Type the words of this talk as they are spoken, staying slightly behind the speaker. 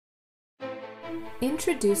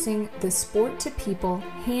Introducing the Sport to People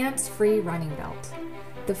hands-free running belt.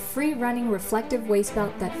 The free running reflective waist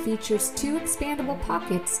belt that features 2 expandable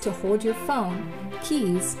pockets to hold your phone,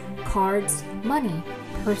 keys, cards, money,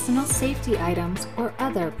 personal safety items, or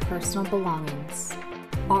other personal belongings.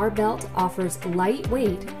 Our belt offers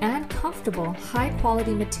lightweight and comfortable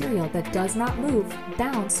high-quality material that does not move,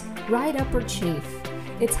 bounce, ride up, or chafe.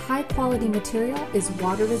 Its high-quality material is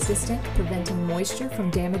water-resistant, preventing moisture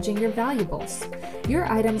from damaging your valuables. Your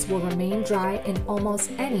items will remain dry in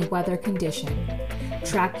almost any weather condition.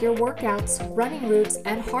 Track your workouts, running routes,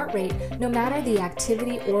 and heart rate no matter the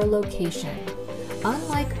activity or location.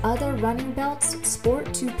 Unlike other running belts,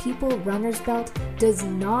 Sport 2 People Runner's Belt does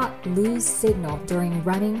not lose signal during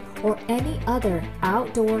running or any other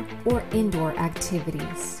outdoor or indoor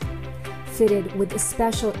activities. Fitted with a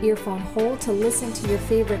special earphone hole to listen to your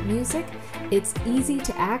favorite music, it's easy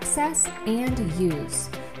to access and use.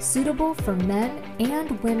 Suitable for men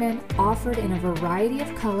and women, offered in a variety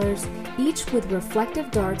of colors, each with reflective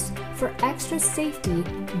darts for extra safety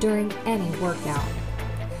during any workout.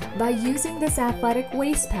 By using this athletic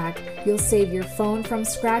waist pack, you'll save your phone from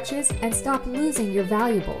scratches and stop losing your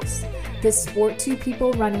valuables. The Sport 2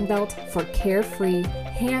 People Running Belt for carefree,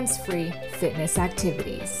 hands-free fitness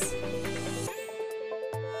activities.